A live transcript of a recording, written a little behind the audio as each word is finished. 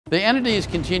The entities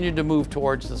continued to move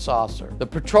towards the saucer. The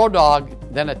patrol dog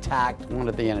then attacked one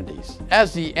of the entities.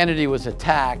 As the entity was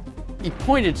attacked, he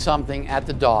pointed something at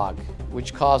the dog,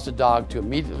 which caused the dog to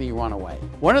immediately run away.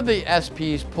 One of the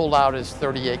SPs pulled out his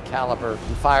 .38 caliber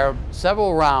and fired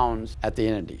several rounds at the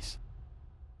entities.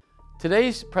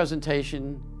 Today's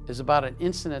presentation is about an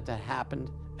incident that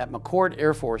happened at McChord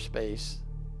Air Force Base,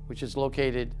 which is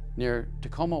located near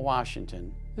Tacoma,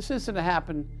 Washington. This incident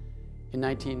happened in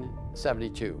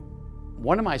 1972.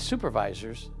 One of my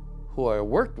supervisors, who I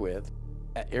worked with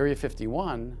at Area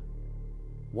 51,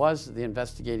 was the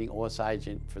investigating OS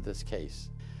agent for this case.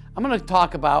 I'm going to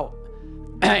talk about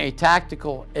a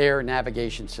Tactical Air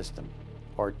Navigation System,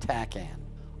 or TACAN.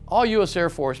 All U.S. Air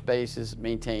Force bases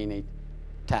maintain a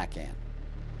TACAN.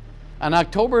 On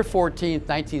October 14,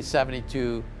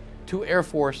 1972, two Air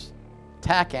Force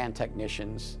TACAN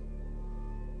technicians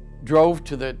drove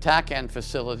to the TACAN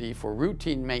facility for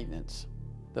routine maintenance.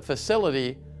 The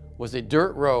facility was a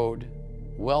dirt road,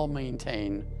 well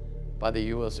maintained by the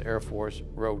U.S. Air Force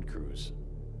road crews.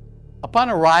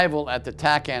 Upon arrival at the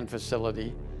TACAN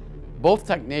facility, both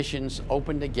technicians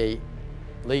opened a gate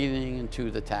leading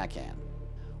into the TACAN.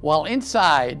 While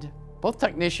inside, both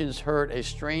technicians heard a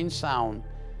strange sound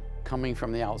coming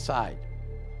from the outside.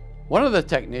 One of the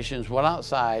technicians went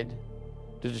outside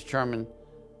to determine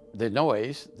the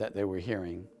noise that they were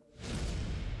hearing.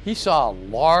 He saw a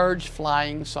large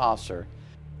flying saucer.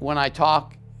 When I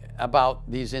talk about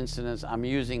these incidents, I'm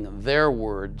using their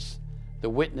words, the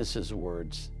witnesses'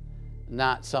 words,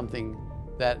 not something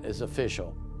that is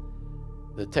official.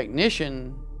 The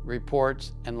technician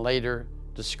reports and later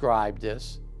described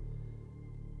this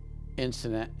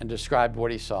incident and described what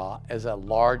he saw as a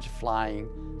large flying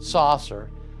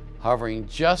saucer hovering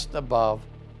just above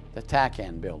the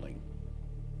TACAN building.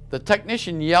 The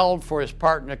technician yelled for his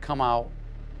partner to come out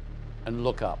and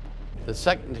look up. The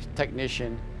second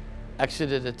technician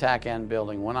exited the TACAN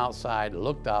building, went outside,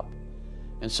 looked up,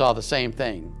 and saw the same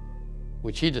thing,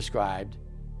 which he described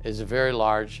as a very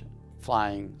large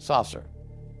flying saucer.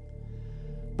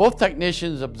 Both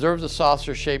technicians observed the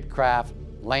saucer-shaped craft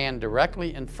land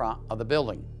directly in front of the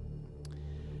building.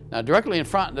 Now, directly in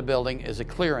front of the building is a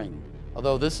clearing.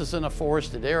 Although this is in a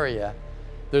forested area,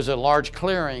 there's a large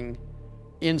clearing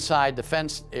inside the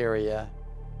fenced area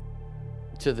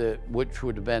which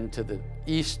would have been to the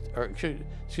east, or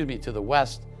excuse me, to the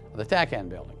west of the TACAN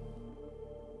building.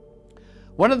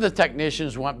 One of the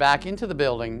technicians went back into the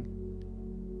building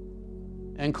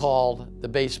and called the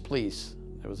base police.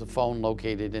 There was a phone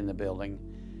located in the building.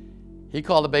 He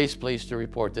called the base police to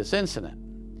report this incident.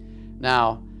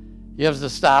 Now, you have to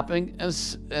stop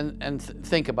and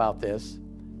think about this.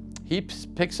 He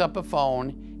picks up a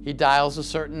phone. He dials a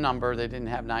certain number. They didn't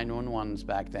have 911s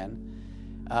back then.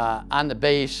 On the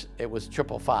base, it was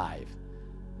 555.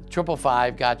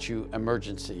 555 got you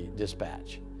emergency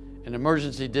dispatch. An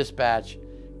emergency dispatch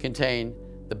contained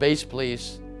the base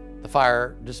police, the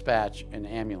fire dispatch, and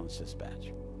ambulance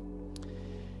dispatch.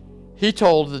 He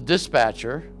told the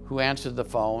dispatcher, who answered the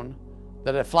phone,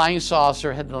 that a flying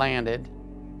saucer had landed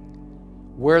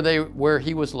where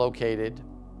he was located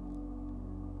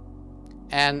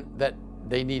and that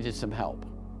they needed some help.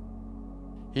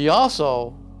 He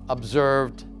also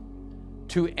observed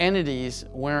two entities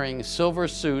wearing silver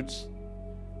suits,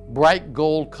 bright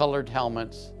gold-colored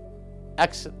helmets,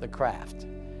 exit the craft.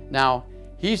 Now,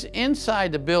 he's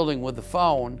inside the building with the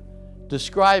phone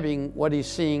describing what he's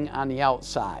seeing on the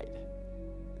outside.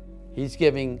 He's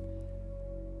giving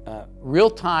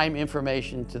real-time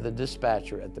information to the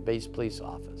dispatcher at the base police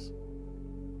office.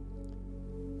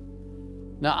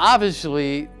 Now,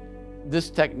 obviously,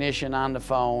 this technician on the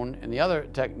phone and the other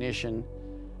technician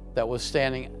that was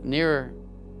standing near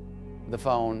the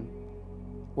phone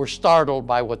were startled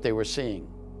by what they were seeing.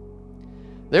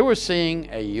 They were seeing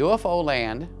a UFO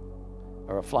land,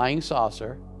 or a flying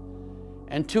saucer,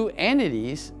 and two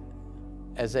entities,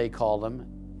 as they call them,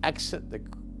 exit the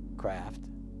craft,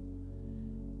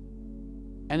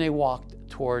 and they walked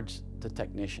towards the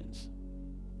technicians.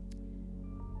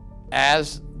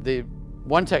 As the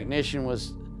one technician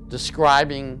was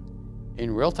describing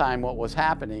in real time what was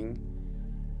happening,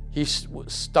 he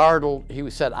startled. He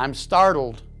said, "I'm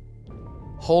startled.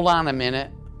 Hold on a minute."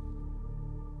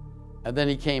 And then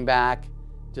he came back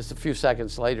just a few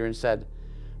seconds later and said,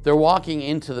 "They're walking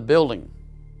into the building."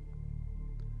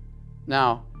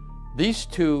 Now, these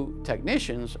two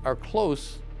technicians are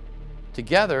close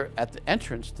together at the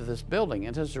entrance to this building,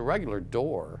 and there's a regular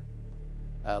door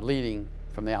leading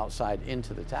from the outside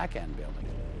into the TACAN building.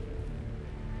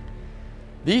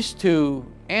 These two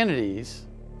entities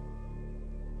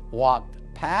walked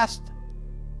past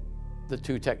the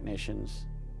two technicians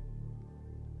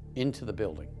into the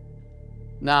building.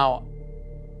 Now,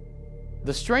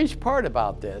 the strange part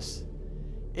about this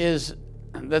is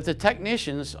that the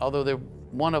technicians, although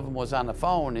one of them was on the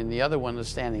phone and the other one was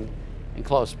standing in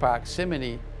close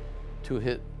proximity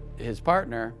to his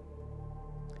partner,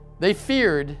 they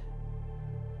feared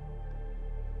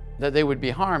that they would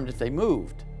be harmed if they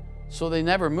moved. So they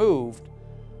never moved,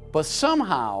 but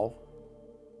somehow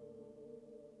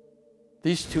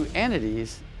these two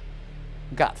entities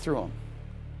got through them.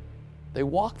 They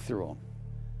walked through them.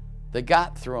 They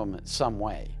got through them in some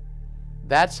way.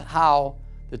 That's how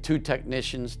the two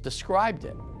technicians described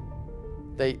it.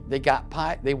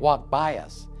 They walked by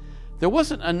us. There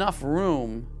wasn't enough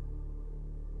room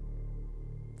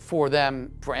for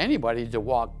anybody to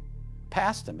walk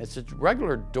past them. It's a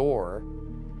regular door,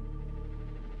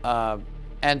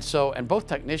 and both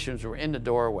technicians were in the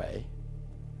doorway.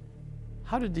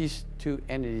 How did these two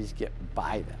entities get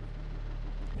by them?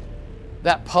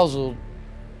 That puzzled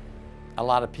a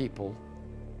lot of people.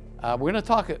 We're going to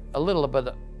talk a little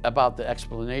bit about the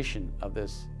explanation of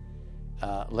this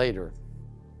later.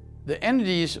 The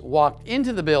entities walked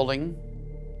into the building.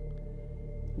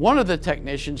 One of the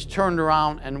technicians turned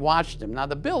around and watched them. Now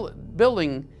the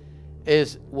building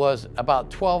was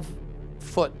about 12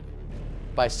 foot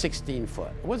by 16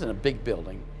 foot. It wasn't a big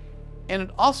building. And it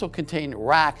also contained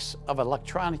racks of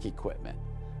electronic equipment.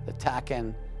 The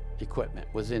TACAN equipment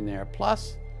was in there,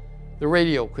 plus the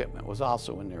radio equipment was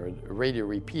also in there. A radio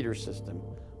repeater system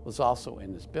was also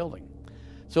in this building.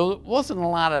 So it wasn't a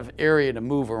lot of area to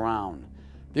move around.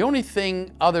 The only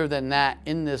thing other than that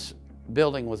in this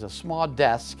building was a small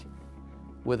desk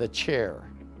with a chair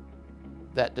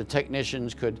that the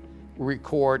technicians could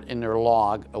record in their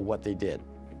log of what they did.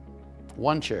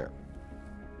 One chair.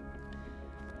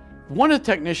 One of the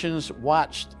technicians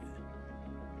watched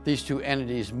these two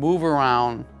entities move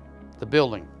around the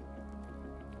building,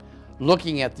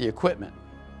 looking at the equipment,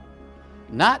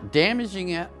 not damaging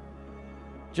it,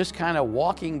 just kind of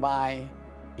walking by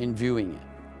and viewing it.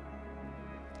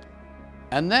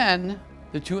 And then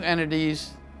the two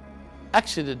entities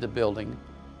exited the building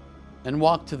and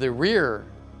walked to the rear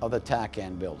of the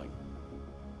TACAN building.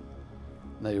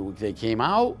 They came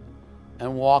out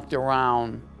and walked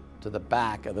around to the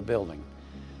back of the building.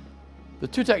 The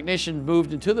two technicians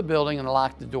moved into the building and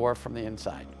locked the door from the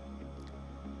inside.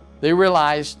 They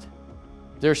realized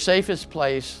their safest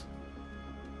place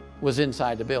was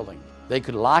inside the building. They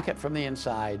could lock it from the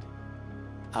inside,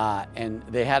 and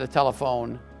they had a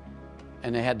telephone,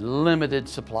 and they had limited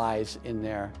supplies in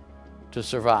there to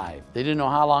survive. They didn't know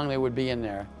how long they would be in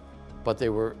there, but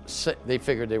they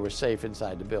figured they were safe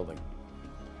inside the building.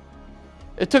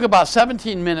 It took about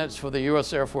 17 minutes for the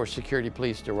U.S. Air Force Security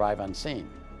Police to arrive on scene.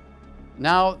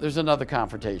 Now there's another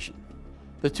confrontation.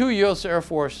 The two U.S. Air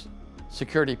Force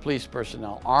Security Police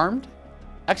personnel, armed,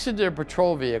 exited their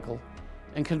patrol vehicle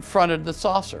and confronted the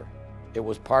saucer. It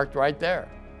was parked right there.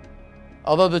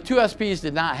 Although the two SPs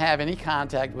did not have any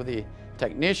contact with the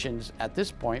technicians at this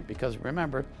point, because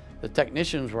remember, the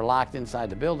technicians were locked inside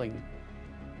the building,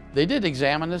 they did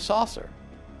examine the saucer.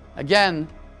 Again,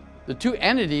 the two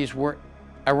entities were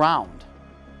around.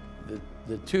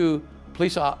 The two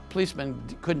policemen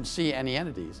couldn't see any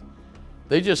entities.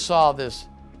 They just saw this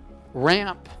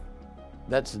ramp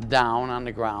that's down on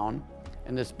the ground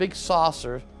and this big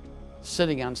saucer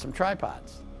sitting on some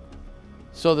tripods.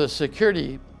 So the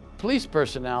security police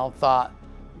personnel thought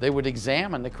they would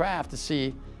examine the craft to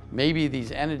see maybe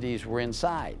these entities were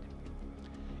inside.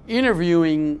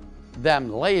 Interviewing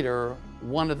them later,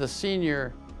 one of the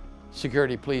senior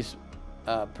security police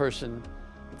person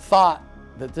thought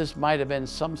that this might have been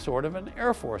some sort of an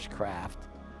Air Force craft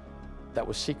that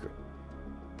was secret.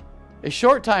 A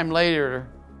short time later,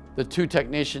 the two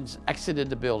technicians exited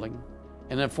the building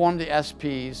and informed the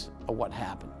SPs of what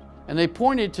happened. And they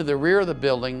pointed to the rear of the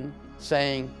building,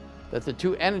 saying that the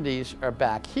two entities are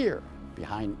back here,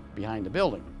 behind the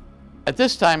building. At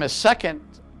this time, a second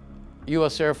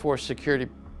U.S. Air Force Security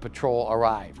Patrol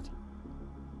arrived.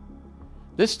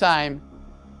 This time,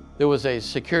 there was a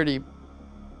security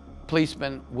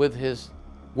policeman with his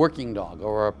working dog,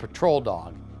 or a patrol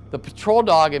dog. The patrol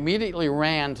dog immediately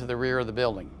ran to the rear of the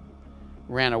building,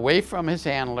 ran away from his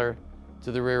handler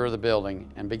to the rear of the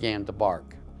building, and began to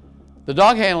bark. The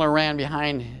dog handler ran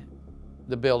behind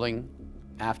the building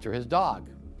after his dog.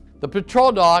 The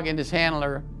patrol dog and his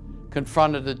handler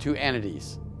confronted the two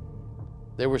entities.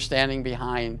 They were standing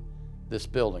behind this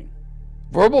building.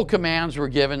 Verbal commands were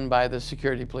given by the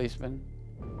security policeman,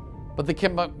 but the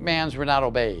commands were not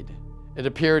obeyed. It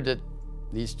appeared that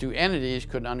these two entities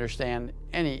couldn't understand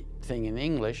anything in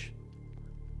English,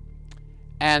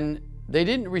 and they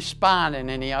didn't respond in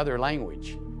any other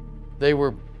language. They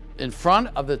were in front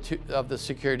of the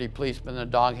security policeman, the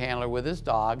dog handler with his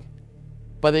dog,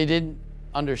 but they didn't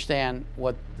understand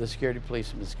what the security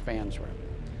policeman's commands were.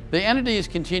 The entities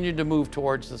continued to move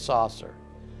towards the saucer.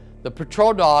 The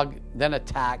patrol dog then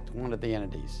attacked one of the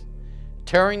entities,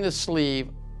 tearing the sleeve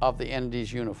of the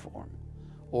entity's uniform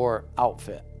or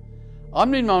outfit.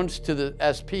 Unbeknownst to the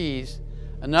SPs,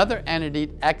 another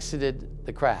entity exited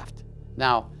the craft.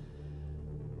 Now,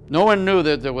 no one knew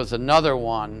that there was another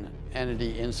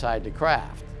entity inside the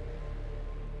craft.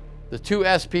 The two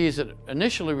SPs that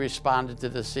initially responded to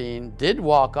the scene did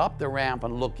walk up the ramp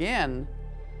and look in,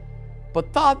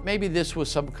 but thought maybe this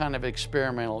was some kind of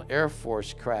experimental Air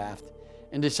Force craft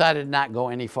and decided not to go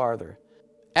any farther.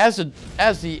 As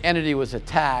the entity was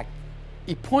attacked,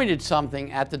 he pointed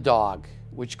something at the dog,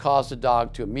 which caused the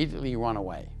dog to immediately run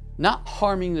away. Not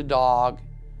harming the dog,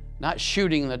 not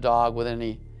shooting the dog with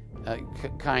any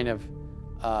kind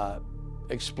of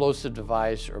explosive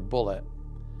device or bullet,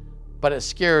 but it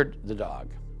scared the dog.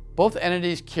 Both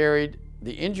entities carried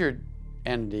the injured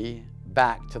entity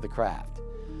back to the craft.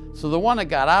 So the one that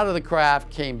got out of the craft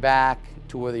came back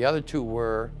to where the other two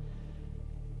were.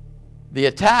 The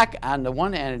attack on the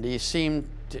one entity seemed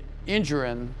to injure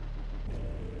him,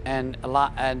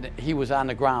 and he was on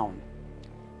the ground.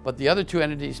 But the other two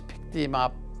entities picked him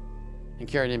up and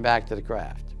carried him back to the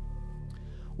craft.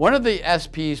 One of the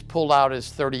SPs pulled out his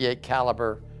 .38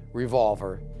 caliber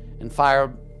revolver and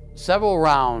fired several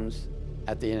rounds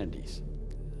at the entities.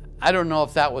 I don't know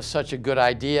if that was such a good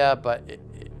idea, but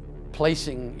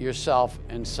placing yourself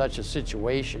in such a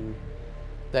situation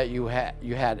that you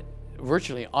had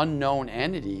virtually unknown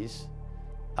entities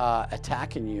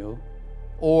attacking you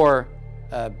or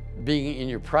being in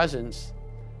your presence,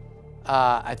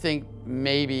 I think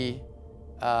maybe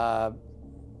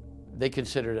they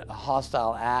considered it a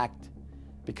hostile act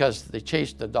because they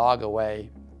chased the dog away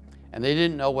and they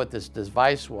didn't know what this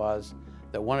device was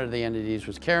that one of the entities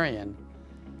was carrying.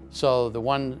 So the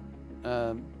one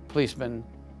policeman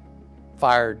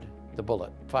fired the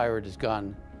bullet, fired his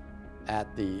gun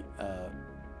at the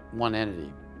one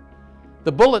entity.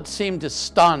 The bullet seemed to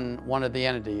stun one of the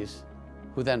entities,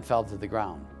 who then fell to the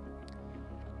ground.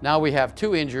 Now we have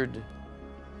two injured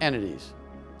entities.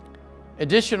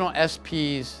 Additional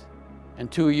SPs and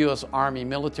two U.S. Army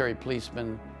military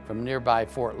policemen from nearby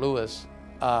Fort Lewis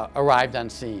arrived on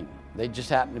scene. They just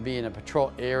happened to be in a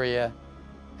patrol area,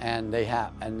 and they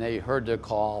heard the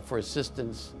call for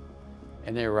assistance,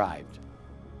 and they arrived.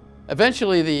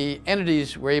 Eventually, the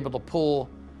entities were able to pull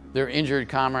their injured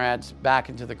comrades back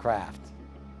into the craft.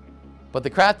 But the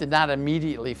craft did not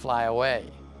immediately fly away.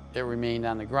 It remained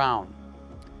on the ground.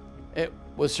 It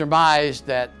was surmised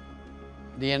that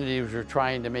the entities were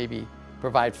trying to maybe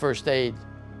provide first aid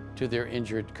to their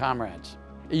injured comrades.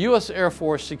 A U.S. Air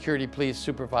Force security police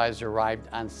supervisor arrived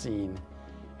on scene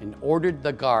and ordered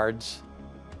the guards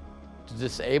to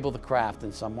disable the craft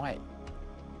in some way.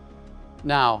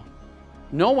 Now,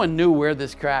 no one knew where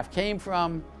this craft came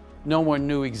from. No one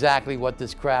knew exactly what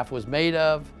this craft was made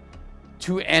of.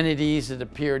 Two entities that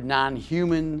appeared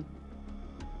non-human.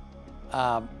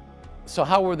 So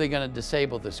how were they going to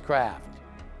disable this craft?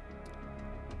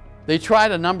 They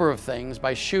tried a number of things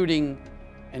by shooting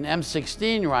an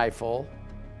M16 rifle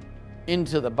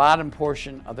into the bottom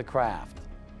portion of the craft.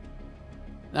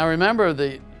 Now remember,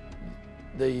 the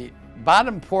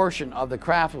bottom portion of the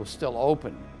craft was still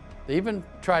open. They even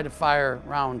tried to fire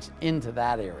rounds into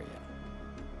that area.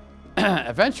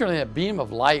 Eventually, a beam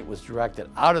of light was directed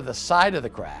out of the side of the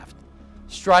craft,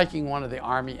 striking one of the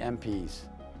Army MPs.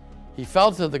 He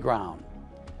fell to the ground.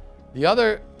 The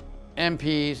other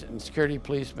MPs and security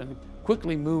policemen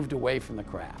quickly moved away from the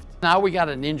craft. Now we got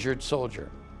an injured soldier.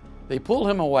 They pulled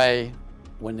him away.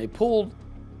 When they pulled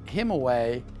him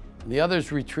away, and the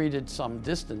others retreated some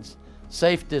distance,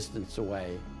 safe distance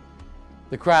away,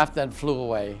 the craft then flew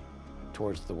away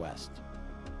towards the west.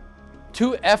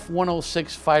 Two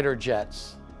F-106 fighter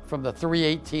jets from the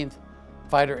 318th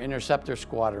Fighter Interceptor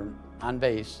Squadron on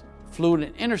base flew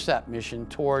an intercept mission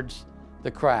towards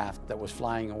the craft that was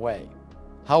flying away.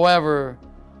 However,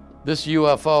 this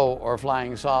UFO, or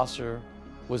flying saucer,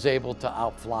 was able to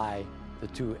outfly the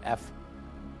two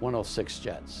F-106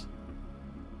 jets.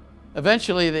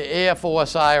 Eventually, the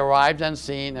AFOSI arrived on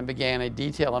scene and began a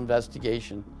detailed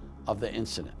investigation of the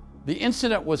incident. The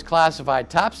incident was classified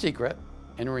top secret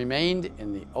and remained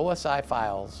in the OSI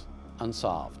files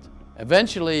unsolved.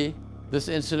 Eventually, this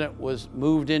incident was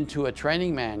moved into a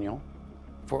training manual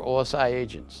for OSI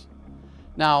agents.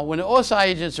 Now, when the OSI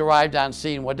agents arrived on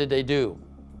scene, what did they do?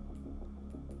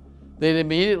 They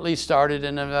immediately started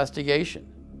an investigation.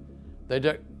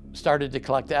 They started to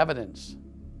collect evidence.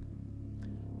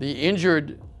 The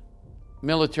injured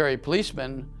military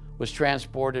policeman was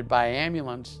transported by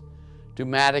ambulance to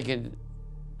Madigan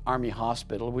Army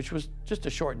Hospital, which was just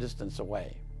a short distance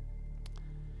away.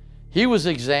 He was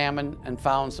examined and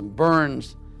found some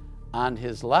burns on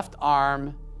his left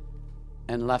arm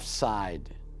and left side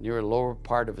near the lower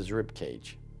part of his rib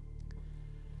cage.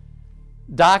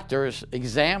 Doctors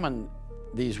examined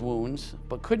these wounds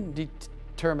but couldn't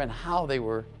determine how they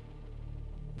were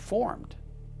formed.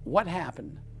 What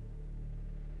happened?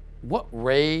 What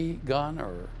ray gun,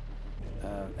 or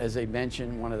as they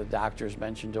mentioned, one of the doctors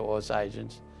mentioned to OS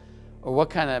agents, or what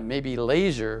kind of maybe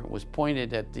laser was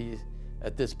pointed at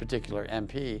this particular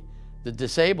MP that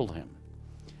disabled him.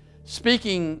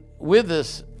 Speaking with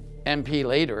this MP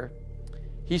later,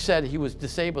 he said he was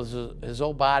disabled. His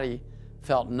whole body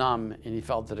felt numb and he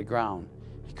fell to the ground.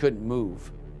 He couldn't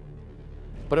move.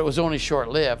 But it was only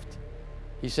short-lived.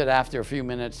 He said after a few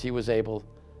minutes he was able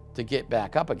to get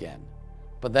back up again.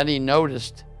 But then he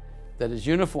noticed that his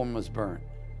uniform was burnt.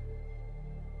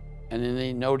 And then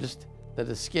he noticed that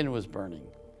his skin was burning,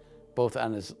 both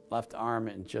on his left arm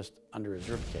and just under his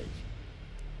ribcage.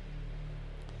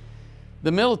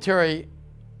 The military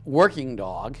working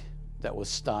dog that was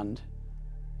stunned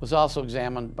was also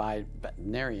examined by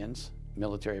veterinarians,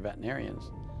 military veterinarians,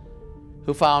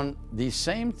 who found these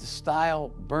same style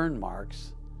burn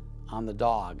marks on the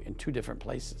dog in 2 different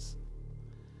places.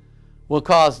 What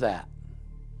caused that?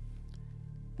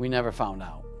 We never found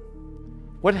out.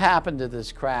 What happened to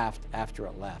this craft after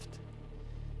it left?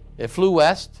 It flew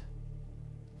west,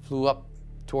 flew up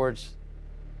towards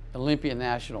Olympia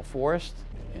National Forest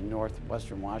in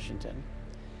northwestern Washington.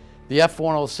 The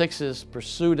F-106s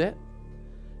pursued it.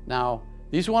 Now,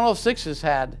 these 106s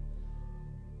had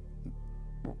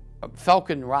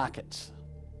Falcon rockets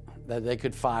that they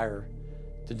could fire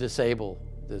to disable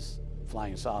this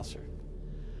flying saucer.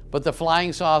 But the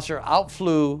flying saucer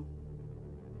outflew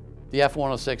the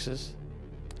F-106s.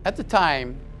 At the time,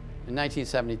 in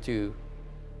 1972,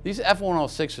 these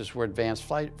F-106s were advanced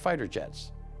fighter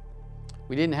jets.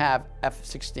 We didn't have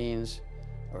F-16s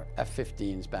or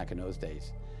F-15s back in those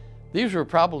days. These were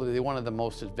probably one of the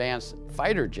most advanced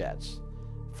fighter jets,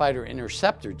 fighter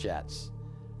interceptor jets,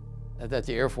 that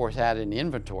the Air Force had in the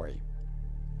inventory.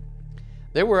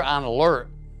 They were on alert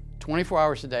 24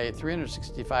 hours a day,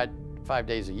 365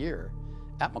 days a year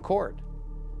at McChord.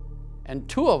 And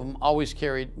 2 of them always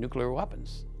carried nuclear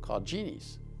weapons called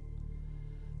genies.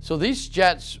 So these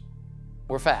jets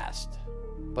were fast,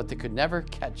 but they could never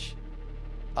catch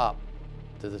up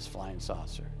to this flying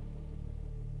saucer.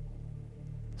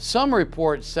 Some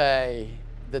reports say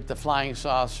that the flying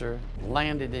saucer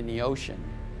landed in the ocean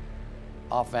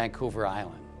off Vancouver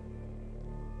Island.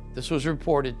 This was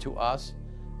reported to us.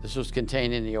 This was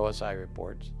contained in the OSI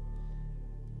reports.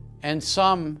 And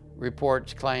some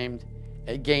reports claimed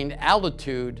it gained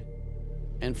altitude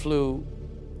and flew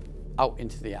out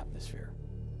into the atmosphere.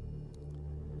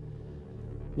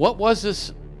 What was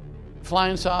this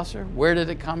flying saucer? Where did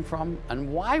it come from?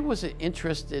 And why was it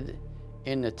interested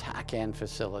in the TACAN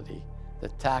facility, the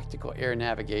Tactical Air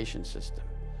Navigation System,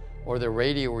 or the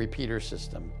radio repeater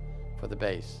system for the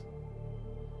base?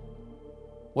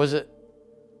 Was it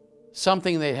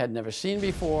something they had never seen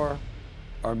before,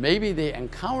 or maybe they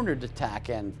encountered the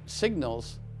TACAN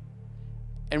signals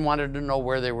and wanted to know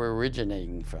where they were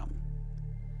originating from?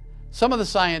 Some of the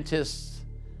scientists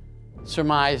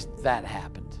surmised that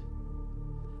happened,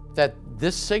 that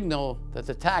this signal that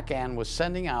the TACAN was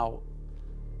sending out,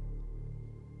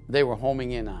 they were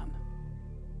homing in on,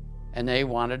 and they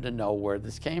wanted to know where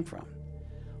this came from.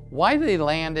 Why they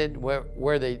landed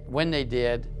when they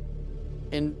did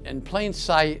in plain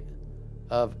sight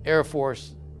of Air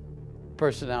Force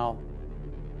personnel,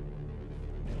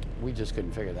 we just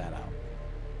couldn't figure that out.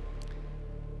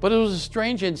 But it was a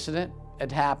strange incident.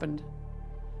 It happened.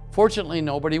 Fortunately,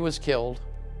 nobody was killed,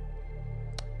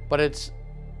 but it's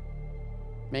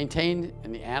maintained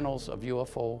in the annals of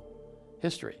UFO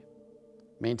history,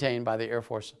 maintained by the Air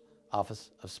Force Office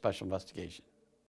of Special Investigations.